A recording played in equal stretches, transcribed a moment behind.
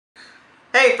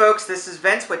Hey folks, this is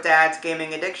Vince with Dad's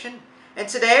Gaming Addiction, and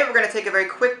today we're going to take a very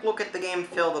quick look at the game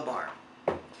Fill the Barn.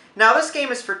 Now this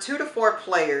game is for 2 to 4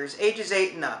 players, ages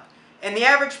 8 and up, and the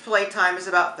average play time is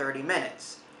about 30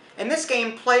 minutes. In this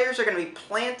game, players are going to be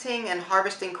planting and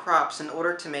harvesting crops in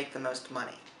order to make the most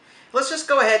money. Let's just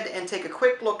go ahead and take a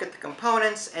quick look at the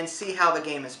components and see how the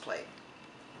game is played.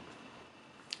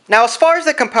 Now, as far as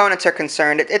the components are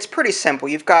concerned, it's pretty simple.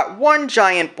 You've got one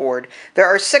giant board. There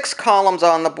are 6 columns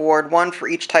on the board, one for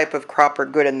each type of crop or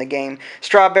good in the game.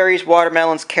 Strawberries,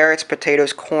 watermelons, carrots,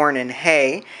 potatoes, corn, and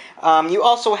hay. You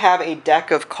also have a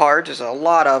deck of cards. There's a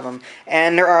lot of them.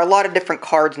 And there are a lot of different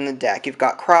cards in the deck. You've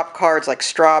got crop cards like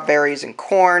strawberries and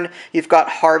corn. You've got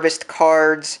harvest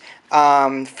cards,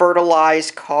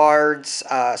 fertilize cards,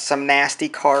 some nasty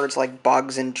cards like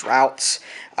bugs and droughts,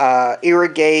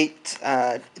 irrigate,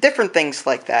 different things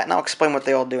like that, and I'll explain what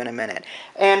they all do in a minute.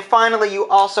 And finally, you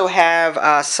also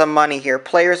have some money here.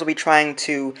 Players will be trying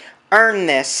to earn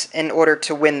this in order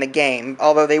to win the game,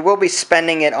 although they will be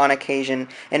spending it on occasion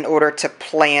in order to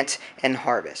plant and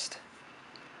harvest.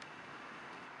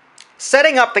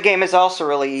 Setting up the game is also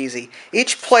really easy.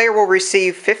 Each player will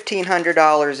receive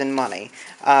 $1,500 in money.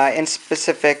 In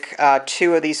specific,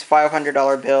 2 of these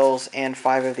 $500 bills and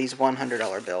 5 of these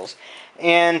 $100 bills.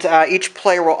 And each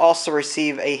player will also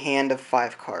receive a hand of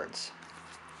 5 cards.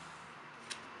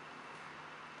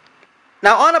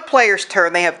 Now, on a player's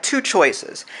turn, they have 2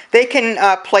 choices. They can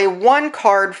play 1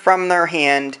 card from their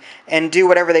hand and do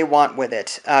whatever they want with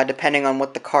it, depending on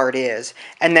what the card is,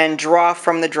 and then draw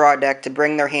from the draw deck to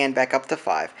bring their hand back up to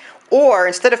 5. Or,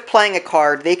 instead of playing a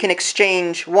card, they can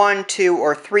exchange 1, 2,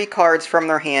 or 3 cards from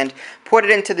their hand, put it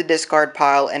into the discard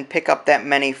pile, and pick up that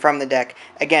many from the deck,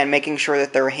 again, making sure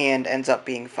that their hand ends up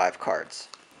being 5 cards.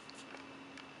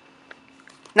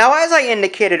 Now, as I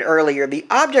indicated earlier, the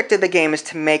object of the game is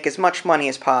to make as much money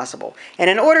as possible. And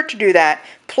in order to do that,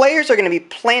 players are going to be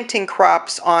planting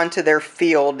crops onto their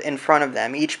field in front of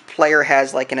them. Each player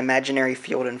has like an imaginary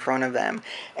field in front of them.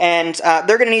 And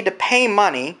they're going to need to pay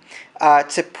money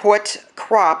to put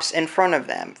crops in front of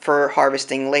them for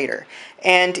harvesting later.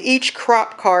 And each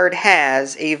crop card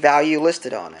has a value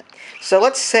listed on it. So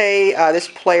let's say this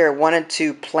player wanted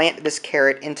to plant this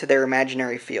carrot into their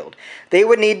imaginary field. They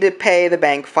would need to pay the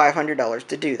bank $500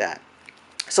 to do that.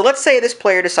 So let's say this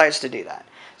player decides to do that.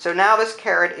 So now this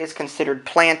carrot is considered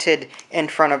planted in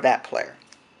front of that player.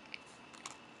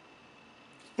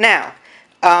 Now,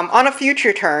 on a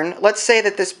future turn, let's say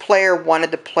that this player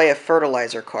wanted to play a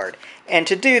fertilizer card. And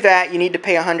to do that, you need to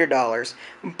pay $100.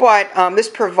 But this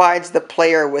provides the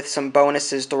player with some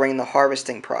bonuses during the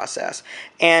harvesting process.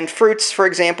 And fruits, for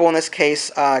example, in this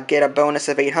case, get a bonus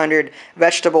of $800,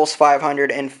 vegetables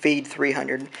 $500, and feed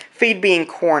 $300. Feed being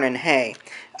corn and hay.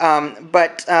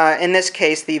 But in this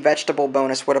case, the vegetable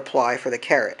bonus would apply for the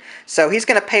carrot. So he's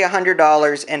going to pay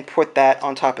 $100 and put that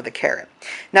on top of the carrot.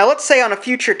 Now let's say on a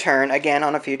future turn, again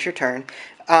on a future turn,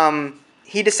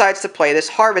 he decides to play this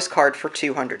harvest card for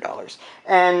 $200.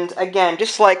 And again,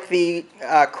 just like the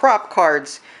crop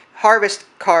cards, harvest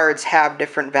cards have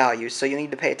different values, so you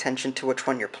need to pay attention to which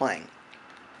one you're playing.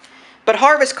 But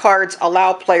harvest cards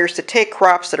allow players to take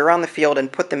crops that are on the field and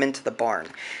put them into the barn.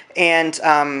 And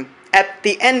at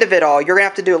the end of it all, you're going to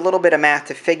have to do a little bit of math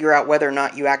to figure out whether or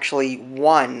not you actually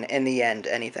won in the end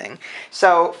anything.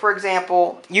 So, for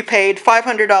example, you paid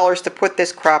 $500 to put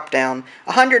this crop down,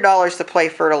 $100 to play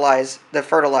the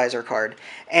fertilizer card,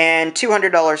 and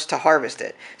 $200 to harvest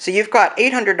it. So you've got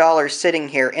 $800 sitting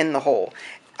here in the hole.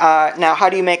 Now, how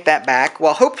do you make that back?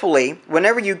 Well, hopefully,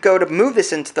 whenever you go to move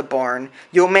this into the barn,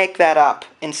 you'll make that up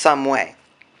in some way.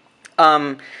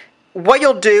 What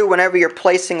you'll do whenever you're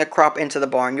placing a crop into the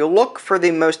barn, you'll look for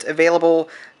the most available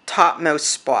topmost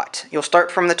spot. You'll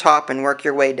start from the top and work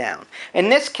your way down. In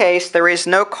this case, there is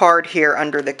no card here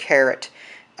under the carrot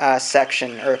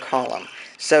section or column.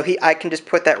 So I can just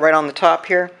put that right on the top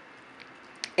here.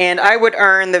 And I would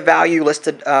earn the value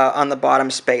listed on the bottom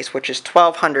space, which is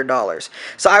 $1,200.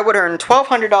 So I would earn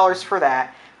 $1,200 for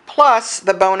that, plus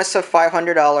the bonus of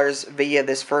 $500 via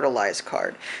this fertilize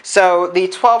card. So the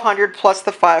 $1,200 plus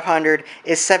the $500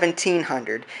 is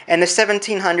 $1,700, and the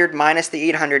 $1,700 minus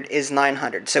the $800 is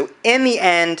 $900. So in the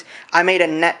end, I made a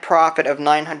net profit of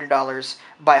 $900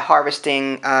 by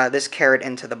harvesting this carrot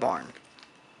into the barn.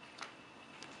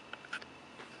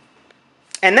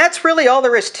 And that's really all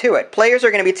there is to it. Players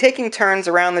are going to be taking turns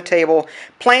around the table,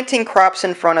 planting crops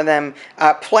in front of them,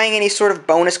 playing any sort of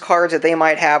bonus cards that they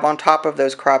might have on top of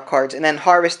those crop cards, and then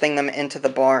harvesting them into the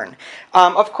barn.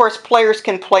 Of course, players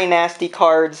can play nasty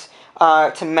cards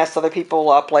to mess other people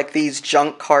up, like these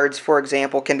junk cards, for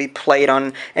example, can be played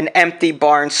on an empty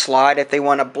barn slot if they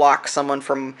want to block someone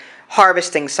from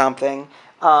harvesting something.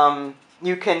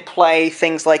 You can play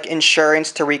things like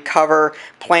insurance to recover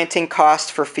planting costs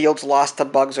for fields lost to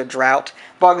bugs or drought.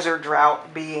 Bugs or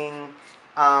drought being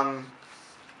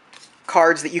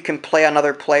cards that you can play on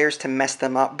other players to mess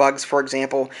them up. Bugs, for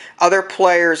example. Other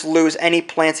players lose any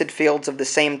planted fields of the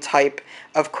same type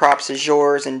of crops as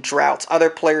yours, and droughts. Other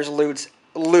players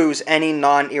lose any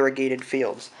non-irrigated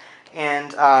fields.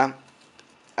 And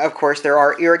of course, there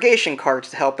are irrigation cards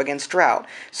to help against drought,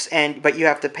 but you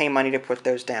have to pay money to put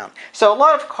those down. So a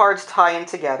lot of cards tie in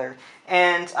together,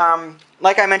 and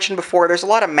like I mentioned before, there's a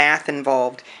lot of math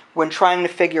involved when trying to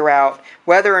figure out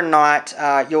whether or not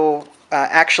you'll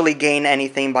actually gain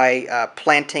anything by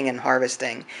planting and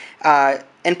harvesting.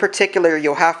 In particular,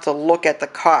 you'll have to look at the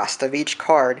cost of each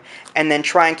card and then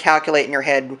try and calculate in your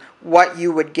head what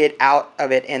you would get out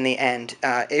of it in the end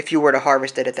if you were to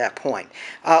harvest it at that point.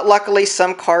 Luckily,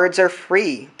 some cards are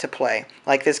free to play.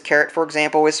 Like this carrot, for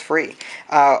example, is free,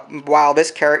 while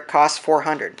this carrot costs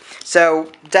 400.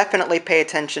 So definitely pay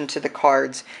attention to the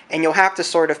cards, and you'll have to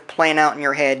sort of plan out in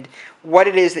your head what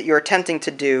it is that you're attempting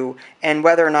to do and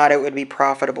whether or not it would be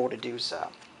profitable to do so.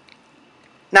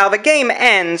 Now, the game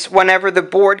ends whenever the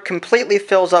board completely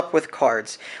fills up with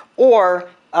cards, or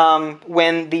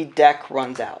when the deck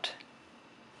runs out.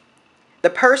 The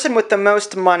person with the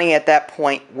most money at that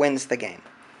point wins the game.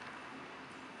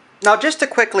 Now, just to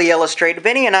quickly illustrate,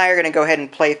 Vinny and I are going to go ahead and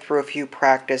play through a few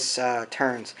practice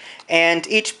turns. And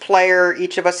each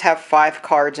of us have 5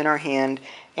 cards in our hand,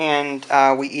 and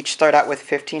we each start out with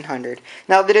 1,500.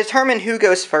 Now, to determine who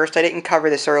goes first, I didn't cover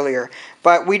this earlier,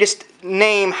 but we just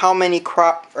name how many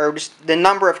just the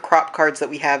number of crop cards that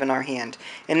we have in our hand.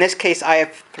 In this case, I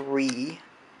have 3.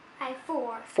 I have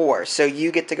 4. 4, so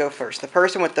you get to go first. The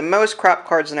person with the most crop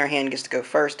cards in their hand gets to go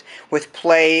first, with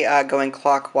play going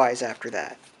clockwise after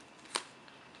that.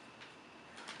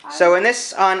 So in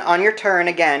this, on your turn,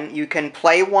 again, you can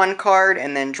play 1 card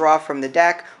and then draw from the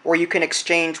deck, or you can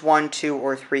exchange 1, 2,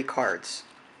 or 3 cards.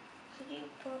 Can you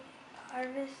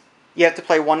harvest? You have to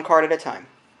play 1 card at a time.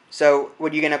 So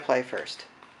what are you going to play first?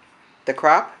 The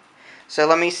crop? So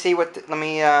let me see what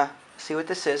see what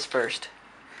this is first.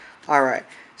 All right.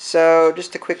 So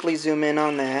just to quickly zoom in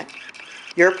on that,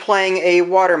 you're playing a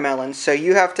watermelon, so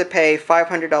you have to pay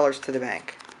 $500 to the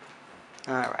bank.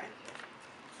 All right.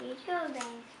 Here you go, then.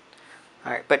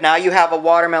 All right, but now you have a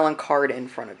watermelon card in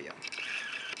front of you.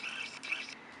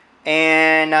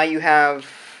 And now you have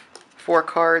 4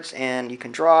 cards, and you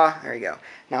can draw. There you go.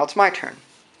 Now it's my turn.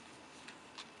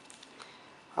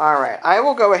 All right, I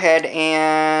will go ahead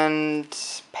and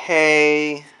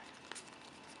pay...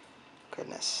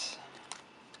 Goodness.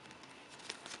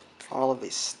 All of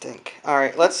these stink. All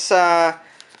right, let's... I'll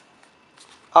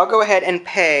go ahead and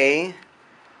pay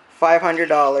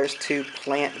 $500 to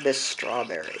plant this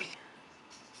strawberry.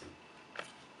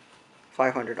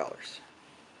 $500.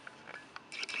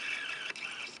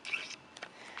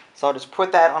 So I'll just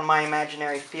put that on my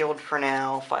imaginary field for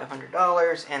now,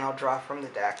 $500, and I'll draw from the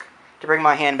deck to bring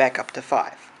my hand back up to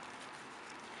 5.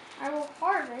 I will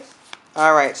harvest.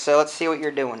 Alright, so let's see what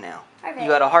you're doing now. Okay. You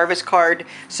got a harvest card,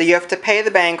 so you have to pay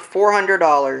the bank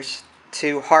 $400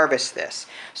 to harvest this.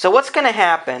 So what's going to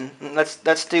happen,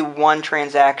 let's do 1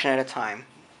 transaction at a time.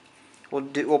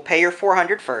 We'll pay your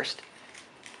 $400 first.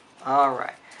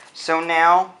 Alright. So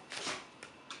now,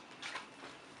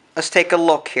 let's take a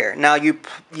look here. Now you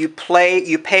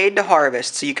paid to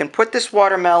harvest, so you can put this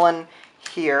watermelon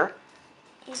here.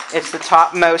 It's the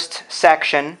topmost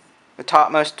section, the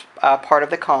topmost part of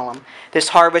the column. This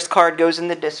harvest card goes in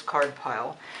the discard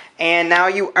pile, and now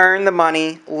you earn the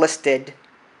money listed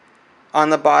on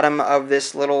the bottom of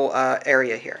this little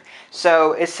area here.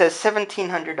 So it says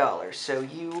 $1,700. So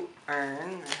you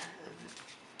earn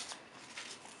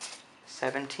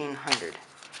 $1,700.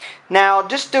 Now,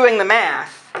 just doing the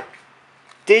math,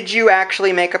 did you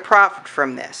actually make a profit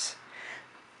from this?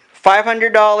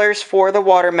 $500 for the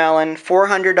watermelon,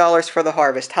 $400 for the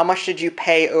harvest. How much did you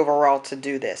pay overall to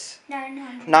do this?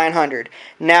 $900. $900.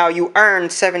 Now you earned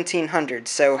 $1,700.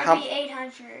 So how?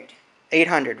 $800.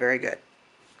 $800. Very good.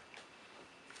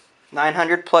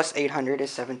 900 plus 800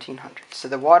 is 1,700. So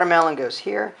the watermelon goes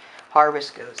here,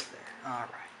 harvest goes there. All right.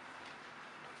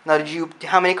 Now,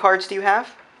 how many cards do you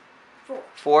have? 4.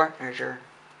 4. There's your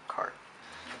card.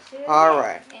 All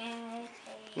right.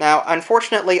 Now,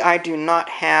 unfortunately, I do not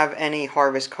have any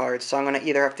harvest cards, so I'm going to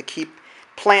either have to keep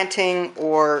planting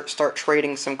or start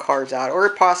trading some cards out, or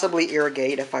possibly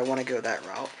irrigate if I want to go that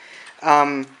route.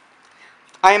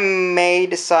 I may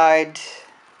decide,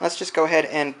 let's just go ahead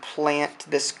and plant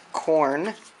this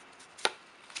corn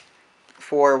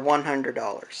for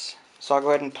 $100. So I'll go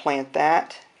ahead and plant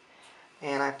that.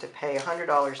 And I have to pay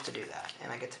 $100 to do that.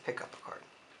 And I get to pick up a card.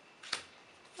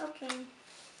 Okay.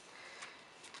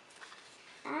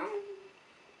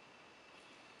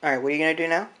 Alright, what are you going to do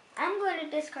now? I'm going to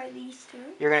discard these two.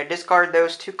 You're going to discard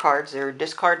those 2 cards. Their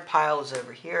discard pile is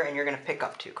over here, and you're going to pick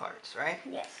up 2 cards, right?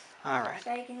 Yes. Alright.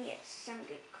 So I can get some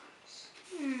good cards.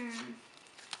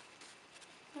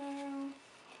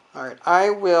 Alright, I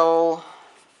will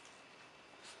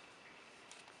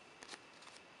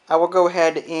go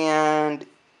ahead and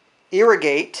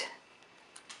irrigate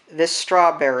this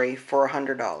strawberry for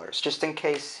 $100, just in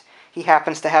case he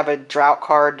happens to have a drought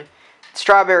card.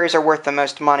 Strawberries are worth the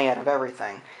most money out of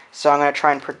everything, so I'm going to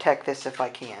try and protect this if I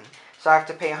can. So I have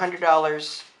to pay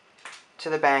 $100 to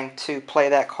the bank to play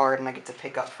that card, and I get to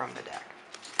pick up from the deck.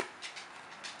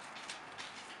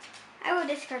 I will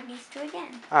discard these 2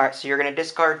 again. Alright, so you're going to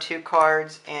discard 2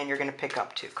 cards, and you're going to pick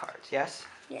up 2 cards, yes?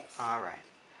 Yes. Alright.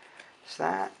 So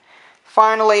that.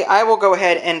 Finally, I will go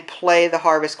ahead and play the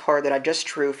harvest card that I just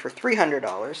drew for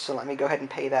 $300, so let me go ahead and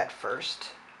pay that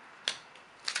first.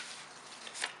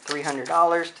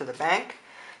 $300 to the bank.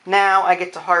 Now I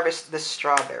get to harvest this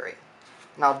strawberry.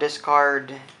 And I'll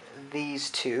discard these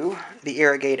 2, the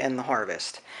irrigate and the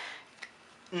harvest.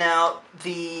 Now,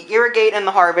 the irrigate and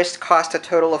the harvest cost a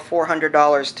total of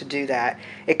 $400 to do that.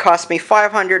 It cost me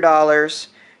 $500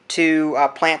 to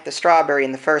plant the strawberry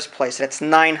in the first place. That's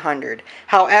 $900.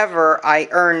 However, I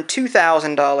earned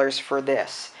 $2,000 for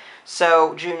this.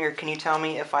 So, Junior, can you tell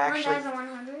me if I actually...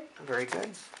 1,100. Very good.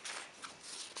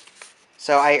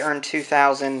 So I earned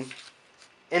 $2,000.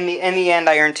 In the end,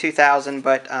 I earned $2,000,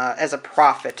 but as a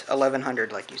profit,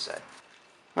 $1,100, like you said.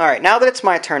 All right, now that it's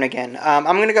my turn again, I'm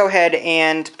going to go ahead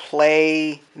and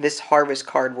play this harvest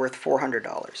card worth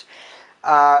 $400.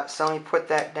 So let me put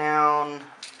that down.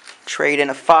 Trade in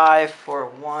a 5 for a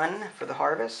 1 for the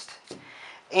harvest.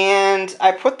 And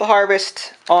I put the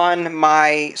harvest on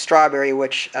my strawberry,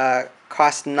 which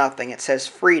costs nothing. It says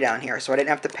free down here, so I didn't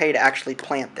have to pay to actually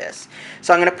plant this.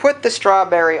 So I'm going to put the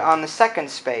strawberry on the second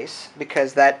space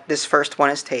because this first one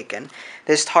is taken.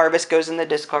 This harvest goes in the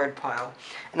discard pile.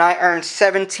 And I earned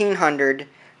 $1,700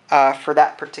 for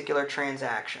that particular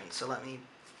transaction. So let me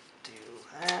do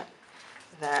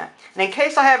that. And in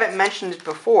case I haven't mentioned it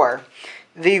before,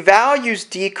 the values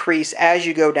decrease as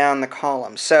you go down the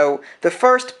column. So the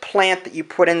first plant that you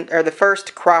put in, or the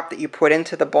first crop that you put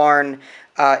into the barn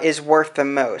is worth the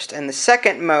most, and the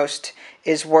second most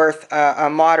is worth a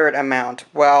moderate amount,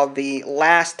 while the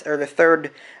last or the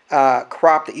third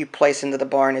crop that you place into the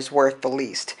barn is worth the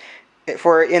least.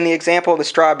 For in the example of the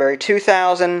strawberry,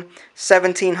 2,000,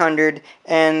 1,700,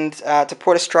 and to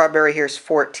put a strawberry here is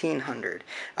 1,400.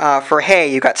 For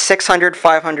hay, you got 600,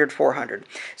 500, 400.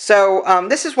 So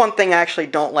this is one thing I actually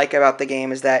don't like about the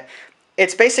game, is that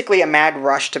it's basically a mad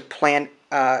rush to plant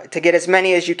to get as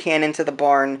many as you can into the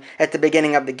barn at the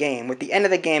beginning of the game, with the end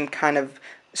of the game kind of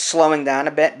slowing down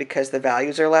a bit because the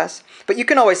values are less. But you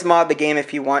can always mod the game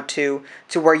if you want to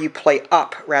where you play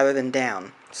up rather than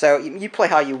down. So you play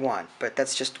how you want, but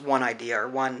that's just one idea or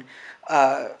one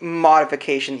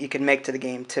modification that you can make to the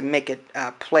game to make it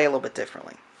play a little bit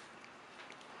differently.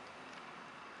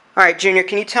 Alright, Junior,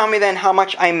 can you tell me then how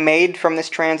much I made from this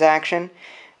transaction?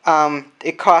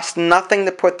 It cost nothing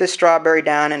to put this strawberry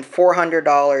down and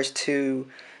 $400 to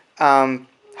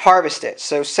harvest it.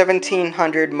 So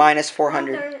 1,700 minus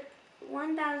 400.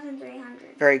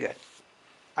 1,300. Very good.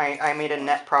 I made a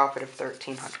net profit of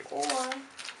 1,300.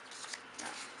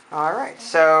 Alright,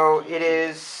 so it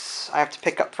is, I have to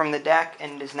pick up from the deck,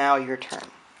 and it is now your turn.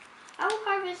 I will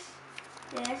harvest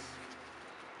this.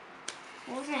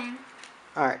 Okay.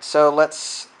 Alright, so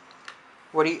let's,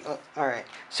 alright,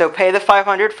 so pay the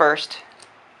 500 first.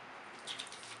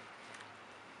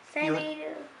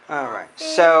 Alright,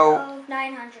 so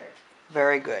 900.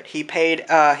 Very good. He played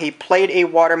a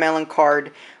watermelon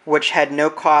card which had no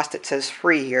cost. It says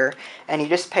free here, and he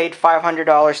just paid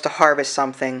 $500 to harvest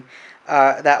something,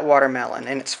 that watermelon,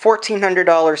 and it's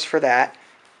 $1,400 for that.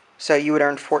 So you would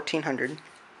earn $1,400,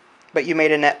 but you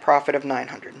made a net profit of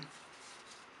 $900.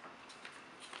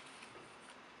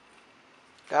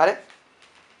 Got it?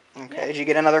 Okay. Yep. Did you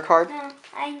get another card? No,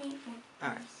 I need one. All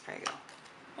right. There you go.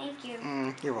 Thank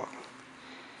you. You're welcome.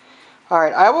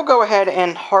 Alright, I will go ahead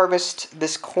and harvest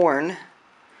this corn.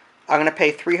 I'm going to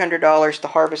pay $300 to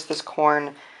harvest this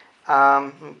corn.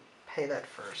 Pay that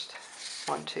first.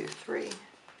 1, 2, 3.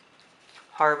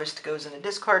 Harvest goes in a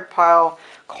discard pile.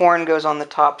 Corn goes on the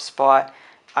top spot.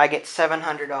 I get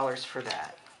 $700 for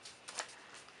that.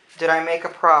 Did I make a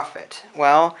profit?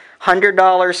 Well,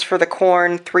 $100 for the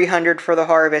corn, $300 for the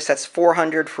harvest. That's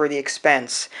 $400 for the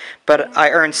expense. But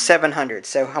I earned $700.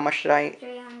 So how much did I?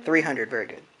 $300. $300. Very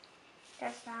good.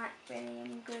 That's not really a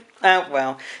good card.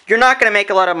 Well, you're not going to make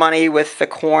a lot of money with the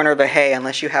corn or the hay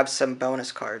unless you have some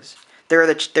bonus cards. They're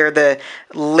the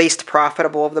least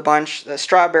profitable of the bunch. The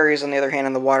strawberries, on the other hand,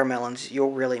 and the watermelons,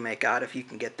 you'll really make out if you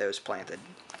can get those planted.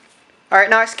 All right,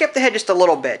 now I skipped ahead just a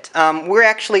little bit. We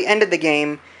actually ended the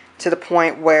game to the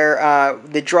point where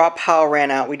the drop pile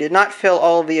ran out. We did not fill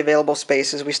all of the available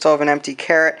spaces. We still have an empty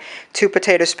carrot, 2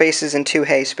 potato spaces, and 2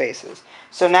 hay spaces.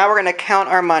 So now we're going to count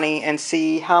our money and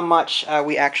see how much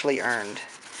we actually earned.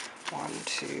 1,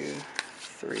 2,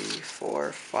 3,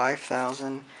 4,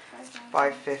 5,000,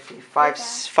 550,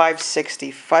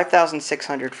 560,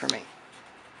 5,600 for me.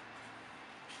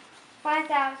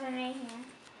 5,800.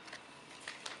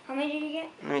 How many did you get?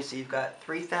 Let me see. You've got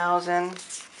 3,000,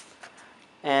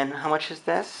 and how much is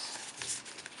this?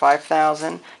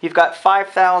 5,000. You've got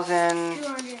 5,000.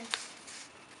 200. All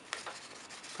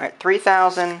right,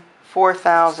 3,000,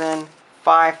 4,000,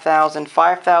 5,000,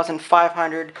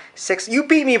 5,500, 6. You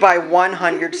beat me by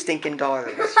 100 stinking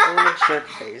dollars. Holy shit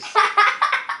face.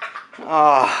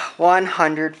 Oh,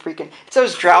 100 freaking. It's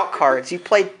those drought cards. You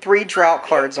played 3 drought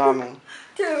cards on me.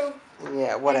 2.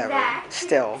 Yeah, whatever. Exact.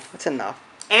 Still, it's enough.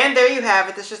 And there you have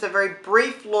it. This is just a very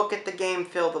brief look at the game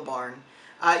Fill the Barn.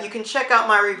 You can check out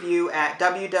my review at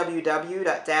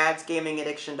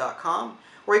www.dadsgamingaddiction.com,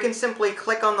 or you can simply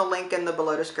click on the link in the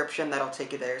below description. That'll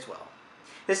take you there as well.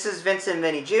 This is Vincent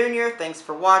Vinny Jr. Thanks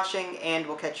for watching, and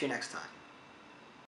we'll catch you next time.